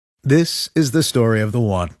This is the story of the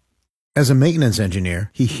one. As a maintenance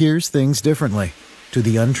engineer, he hears things differently. To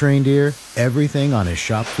the untrained ear, everything on his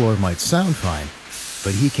shop floor might sound fine,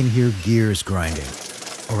 but he can hear gears grinding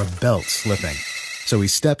or a belt slipping. So he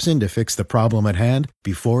steps in to fix the problem at hand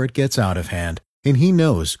before it gets out of hand. And he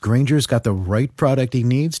knows Grainger's got the right product he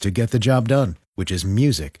needs to get the job done, which is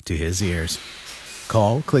music to his ears.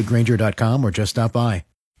 Call, click Grainger.com, or just stop by.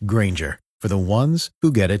 Grainger, for the ones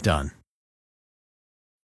who get it done.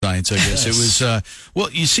 Science, I guess. It was, well,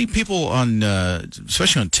 you see people on,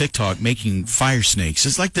 especially on TikTok, making fire snakes.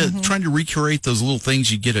 It's like trying to recreate those little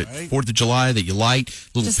things you get at 4th of July that you light,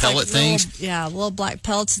 little Just pellet like things. Little black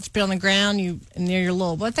pellets that you put on the ground. Near your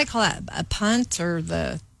little, what they call that, a punt or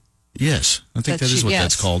the... Yes, I think that is what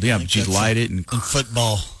that's called. Yeah, but you light it and... In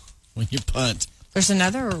football, when you punt. There's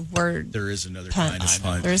another word. There is another punt. kind of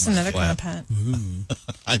punt. There is another kind of punt.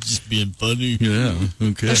 I'm just being funny. Yeah,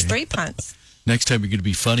 okay. There's 3 punts. Next time you're going to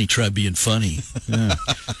be funny, try being funny. Yeah.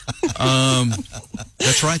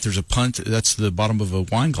 That's right. There's a punt. That's the bottom of a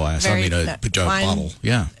wine glass. A bottle.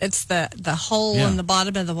 Yeah. It's the hole in the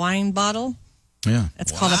bottom of the wine bottle. Yeah.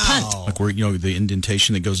 It's called a punt. Like where, the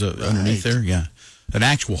indentation that goes underneath there. Yeah. An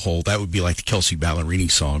actual hole, that would be like the Kelsey Ballerini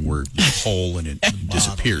song where you hole and it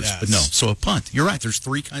disappears. Yes. But no, so a punt. You're right. There's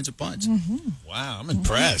 3 kinds of punts. Wow, I'm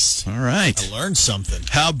impressed. All right. I learned something.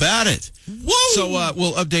 How about it? Whoa! So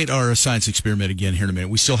we'll update our science experiment again here in a minute.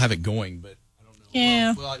 We still have it going, but I don't know.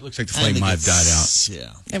 Yeah. Well, it looks like the flame might have died out.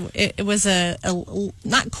 Yeah. It was a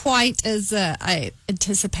not quite as I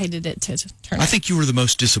anticipated it to turn out. I think you were the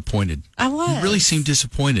most disappointed. I was. You really seemed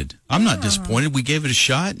disappointed. I'm not disappointed. We gave it a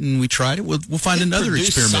shot and we tried it. We'll find another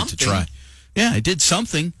experiment to try. Yeah, it did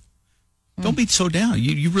something. Don't be so down.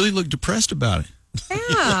 You really look depressed about it.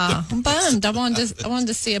 Yeah, I'm bummed. I wanted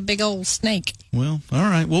to see a big old snake. Well, all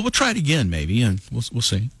right. Well, we'll try it again maybe, and we'll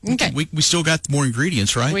see. Okay. We still got more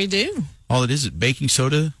ingredients, right? We do. All it is baking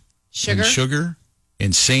soda, sugar,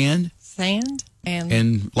 and sand,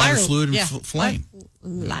 and lighter fluid and flame.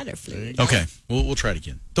 Lighter fluid. Okay, we'll try it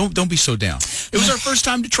again. Don't be so down. It was our first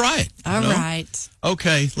time to try it. All right.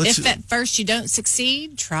 Okay, let's. If at first you don't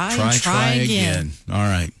succeed, try again. All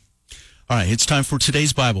right. It's time for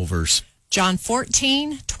today's Bible verse. John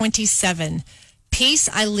 14:27. Peace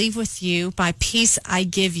I leave with you, my peace I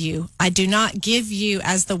give you. I do not give you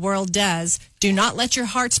as the world does. Do not let your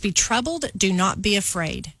hearts be troubled. Do not be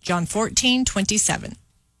afraid. John 14:27.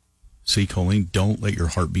 See, Colleen, don't let your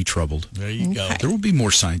heart be troubled. There you go. There will be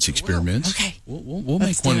more science experiments. Okay. We'll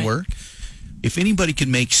make one work. If anybody can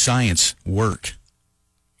make science work,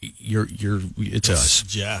 it's us.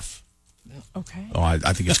 Jeff. Okay. Oh, I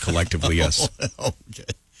think it's collectively us. Okay.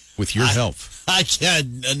 With your help. I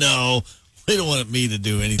can't. No, we don't want me to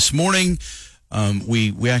do anything. This morning,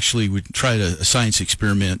 we actually tried a science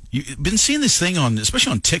experiment. You've been seeing this thing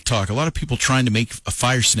especially on TikTok, a lot of people trying to make a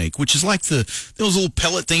fire snake, which is like those little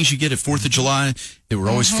pellet things you get at 4th of July. They were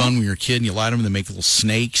always fun when you were a kid, and you light them and they make little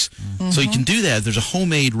snakes. So you can do that. There's a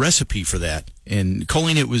homemade recipe for that. And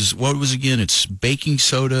Colleen, what was again? It's baking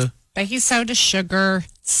soda, sugar,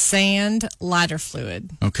 sand, lighter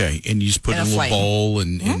fluid. Okay, and you just put it in a little bowl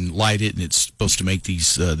and light it, and it's supposed to make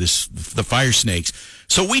the fire snakes.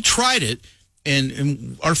 So we tried it,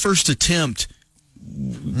 and our first attempt,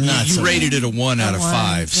 you rated it a 1 out of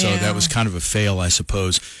 5, so that was kind of a fail, I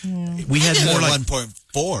suppose. We had more like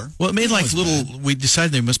 1.4. Well, it made like little. We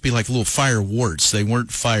decided they must be like little fire warts. They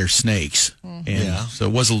weren't fire snakes, so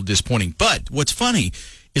it was a little disappointing. But what's funny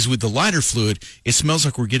is with the lighter fluid, it smells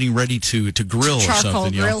like we're getting ready to grill or something.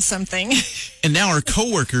 Charcoal grill something. And now our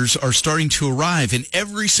coworkers are starting to arrive, and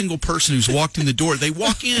every single person who's walked in the door, they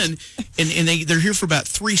walk in, and they're here for about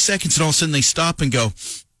 3 seconds, and all of a sudden they stop and go,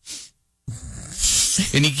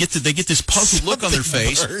 and they get this puzzled look on their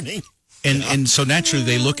face. And so naturally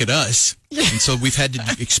they look at us, and so we've had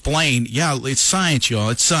to explain, it's science, y'all.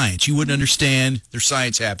 It's science. You wouldn't understand. There's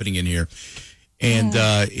science happening in here. And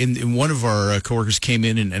one of our coworkers came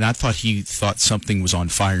in, and I thought he thought something was on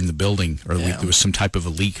fire in the building, or there was some type of a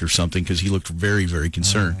leak or something, because he looked very, very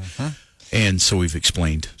concerned. And so we've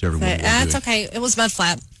explained to everyone. That's okay. It was mud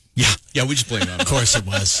flap. Yeah, we just blamed it on him. Of course it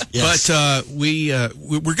was. Yes. But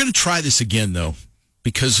we're going to try this again, though,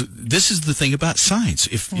 because this is the thing about science.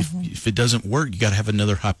 If it doesn't work, you got to have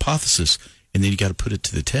another hypothesis, and then you got to put it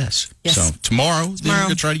to the test. Yes. So tomorrow, then you're going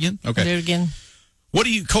to try it again? Okay. Do it again. What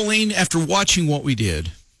do you, Colleen, after watching what we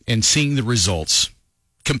did and seeing the results,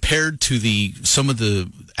 compared to some of the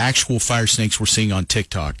actual fire snakes we're seeing on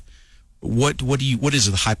TikTok, what is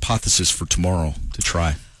the hypothesis for tomorrow to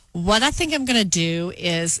try? What I think I'm going to do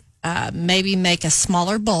is maybe make a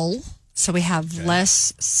smaller bowl so we have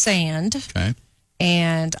less sand,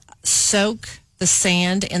 and soak the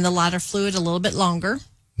sand in the lighter fluid a little bit longer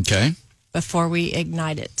Okay. before we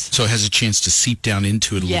ignite it. So it has a chance to seep down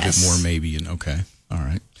into it a little bit Yes. more, maybe. And okay, all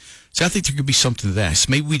right. So I think there could be something to that. So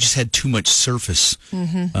maybe we just had too much surface,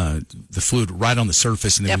 the fluid right on the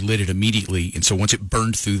surface, and then we lit it immediately. And so once it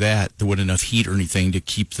burned through that, there wasn't enough heat or anything to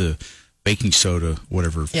keep the baking soda,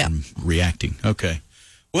 whatever, from reacting. Okay.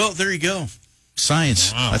 Well, there you go.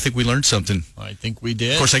 Science. Wow. I think we learned something. I think we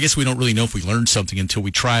did. Of course, I guess we don't really know if we learned something until we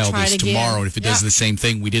try all Try this it again. tomorrow. And if it does the same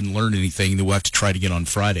thing, we didn't learn anything, then we'll have to try it again on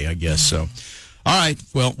Friday, I guess. So, all right.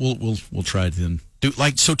 Well, we'll try it then.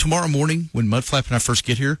 So tomorrow morning when Mudflap and I first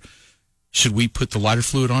get here, should we put the lighter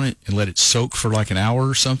fluid on it and let it soak for like an hour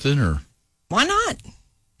or something? Or Why not?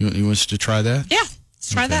 you want us to try that? Yeah,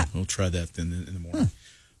 let's try that. We'll try that then in the morning.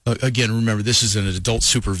 Again, remember, this is an adult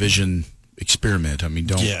supervision experiment. I mean,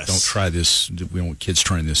 don't try this. We don't want kids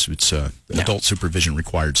trying this. It's adult supervision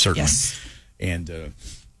required, certainly. Yes. And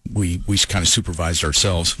we kind of supervised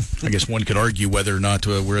ourselves. I guess one could argue whether or not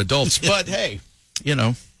we're adults, but hey,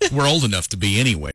 we're old enough to be anyway.